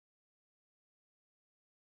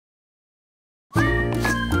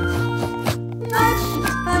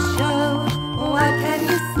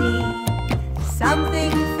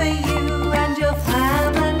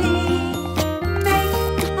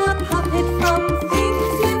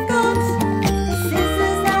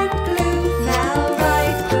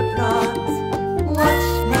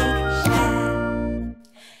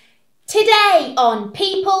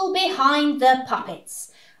people behind the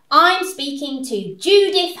puppets. I'm speaking to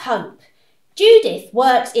Judith Hope. Judith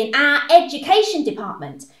works in our education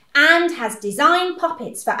department and has designed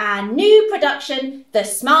puppets for our new production, The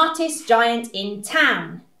Smartest Giant in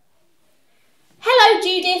Town. Hello,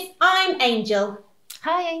 Judith. I'm Angel.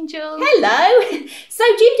 Hi, Angel. Hello. So,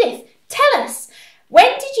 Judith, tell us,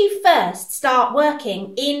 when did you first start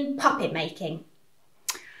working in puppet making?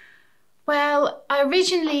 Well, I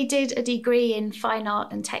originally did a degree in fine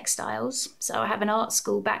art and textiles, so I have an art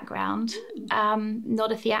school background,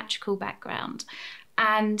 not a theatrical background.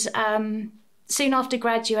 And soon after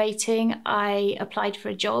graduating, I applied for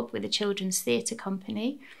a job with a children's theatre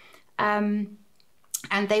company, and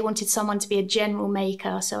they wanted someone to be a general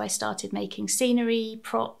maker, so I started making scenery,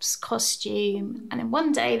 props, costume, and then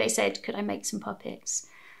one day they said, could I make some puppets?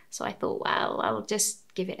 So I thought, well, I'll just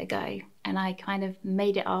give it a go. And I kind of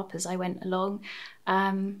made it up as I went along.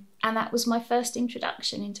 And that was my first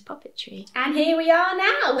introduction into puppetry. And here we are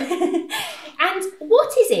now. And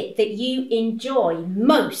what is it that you enjoy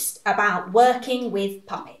most about working with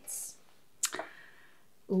puppets?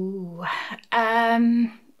 Ooh, I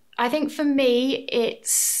think for me,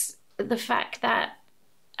 it's the fact that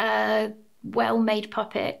a well-made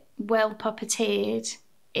puppet, well puppeteered,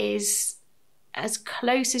 is as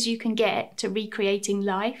close as you can get to recreating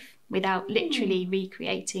life without literally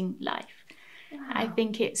recreating life. Wow. I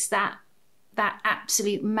think it's that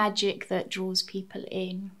absolute magic that draws people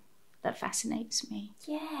in that fascinates me.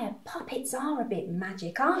 Yeah, puppets are a bit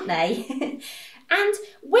magic, aren't they? And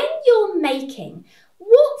when you're making,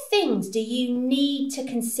 what things do you need to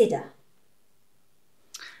consider?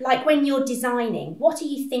 Like when you're designing, what are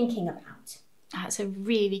you thinking about? That's a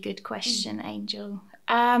really good question, Angel.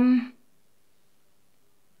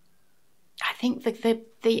 I think the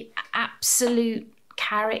absolute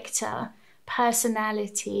character,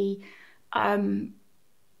 personality, backstory,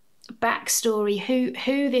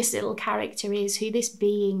 who this little character is, who this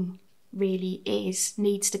being really is,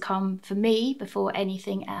 needs to come for me before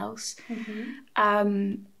anything else.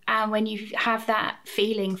 And when you have that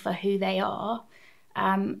feeling for who they are,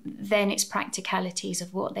 then it's practicalities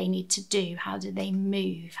of what they need to do. How do they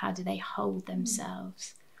move? How do they hold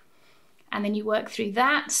themselves? And then you work through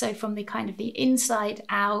that, so from the kind of the inside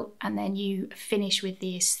out, and then you finish with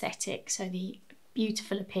the aesthetic, so the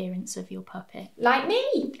beautiful appearance of your puppet. Like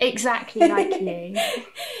me. Exactly like you.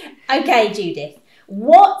 Okay, Judith,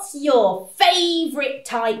 what's your favourite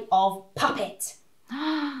type of puppet?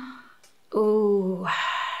 Ooh,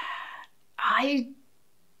 I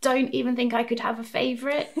don't even think I could have a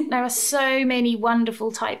favourite. There are so many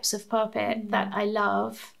wonderful types of puppet that I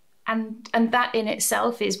love. And that in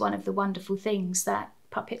itself is one of the wonderful things, that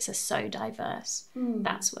puppets are so diverse.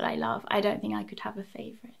 That's what I love. I don't think I could have a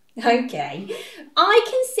favourite. Okay. I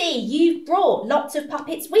can see you've brought lots of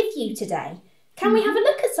puppets with you today. Can we have a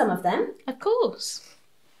look at some of them? Of course.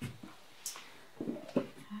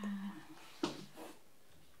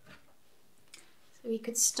 So we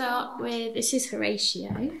could start with, this is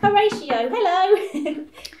Horatio. Horatio, hello.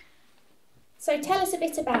 So tell us a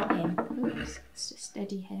bit about him. Let's just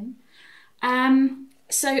steady him.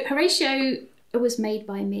 So Horatio was made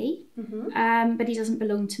by me, but he doesn't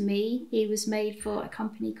belong to me. He was made for a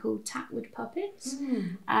company called Tatwood Puppets,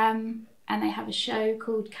 and they have a show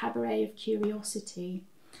called Cabaret of Curiosity.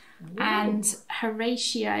 Ooh. And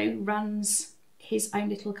Horatio runs his own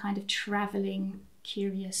little kind of travelling,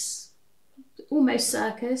 curious, almost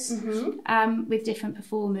circus, with different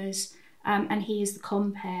performers, and he is the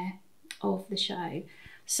compere of the show.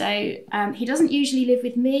 So he doesn't usually live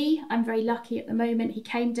with me. I'm very lucky at the moment. He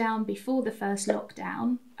came down before the first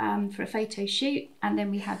lockdown for a photo shoot, and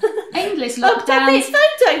then we had endless lockdowns. A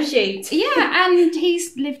photo shoot? Yeah, and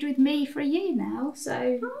he's lived with me for a year now.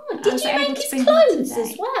 So did you make his clothes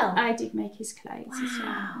as well? I did make his clothes as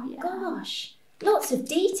well. Yeah. Gosh, lots of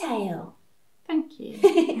detail. Thank you.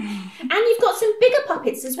 And you've got some bigger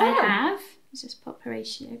puppets as well. I have. Let's just pop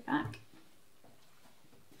Horatio back.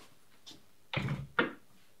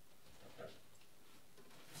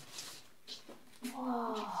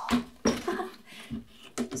 Whoa.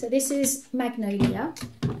 So this is Magnolia.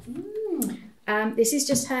 This is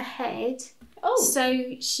just her head. Oh.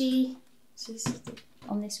 So she's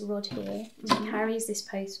on this rod here. She carries this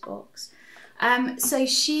post box. So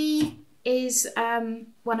she is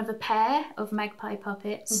one of a pair of magpie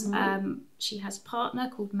puppets. She has a partner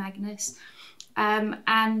called Magnus,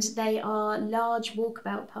 and they are large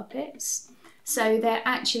walkabout puppets. So they're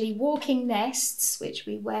actually walking nests, which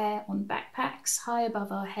we wear on backpacks high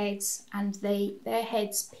above our heads, and their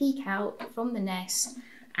heads peek out from the nest,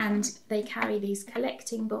 and they carry these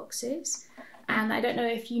collecting boxes. And I don't know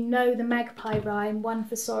if you know the magpie rhyme, 1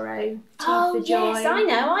 for sorrow, 2 Oh, for joy. yes,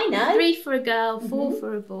 I know. 3 for a girl, 4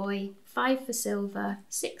 for a boy, 5 for silver,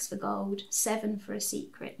 6 for gold, 7 for a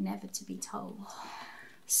secret never to be told.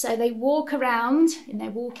 So they walk around in their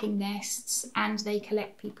walking nests and they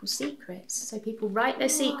collect people's secrets. So people write their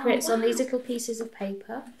secrets on these little pieces of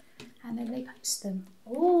paper and then they post them.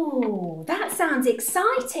 Oh, that sounds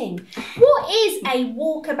exciting. What is a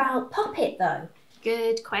walkabout puppet though?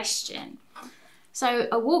 Good question. So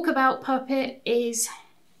a walkabout puppet is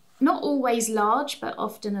not always large, but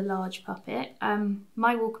often a large puppet.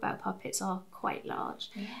 My walkabout puppets are quite large.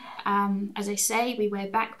 Yeah. As I say, we wear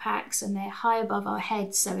backpacks and they're high above our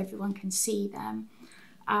heads so everyone can see them.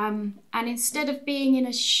 And instead of being in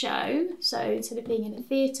a show, so instead of being in a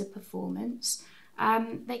theatre performance,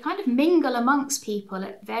 they kind of mingle amongst people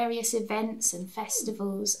at various events and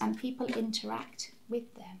festivals and people interact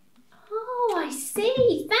with them. Oh, I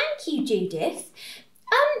see. Thank you, Judith.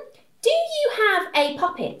 Do you have a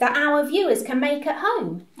puppet that our viewers can make at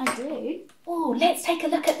home? I do. Oh, let's take a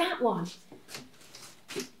look at that one.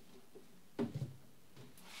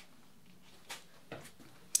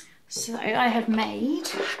 So I have made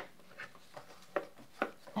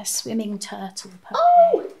a swimming turtle puppet.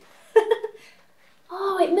 Oh!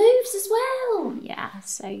 Oh, it moves as well. Yeah,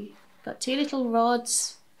 so you've got 2 little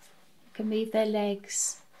rods. You can move their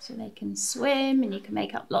legs so they can swim, and you can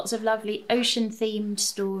make up lots of lovely ocean-themed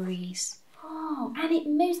stories. Oh, and it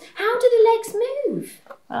moves. How do the legs move?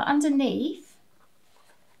 Well, underneath,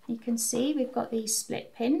 you can see we've got these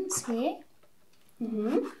split pins here.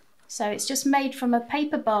 Mm-hmm. So it's just made from a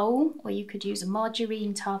paper bowl, or you could use a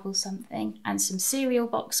margarine tub or something, and some cereal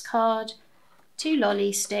box card, 2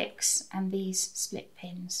 lolly sticks, and these split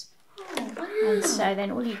pins. Oh, wow. And so then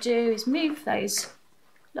all you do is move those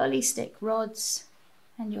lolly stick rods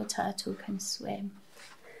and your turtle can swim.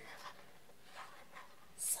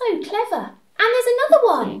 So clever. And there's another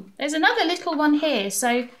one. There's another little one here.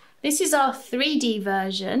 So this is our 3D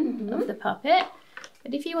version of the puppet.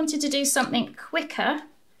 But if you wanted to do something quicker,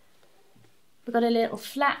 we've got a little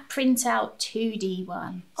flat print out 2D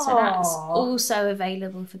one. So that's also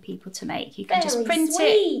available for people to make. You can just print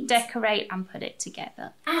it, decorate and put it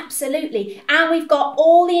together. Absolutely. And we've got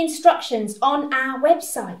all the instructions on our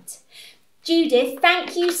website. Judith,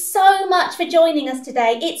 thank you so much for joining us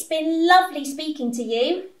today. It's been lovely speaking to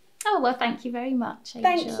you. Oh, well, thank you very much,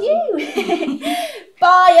 Angel. Thank you.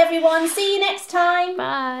 Bye, everyone. See you next time.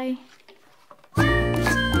 Bye.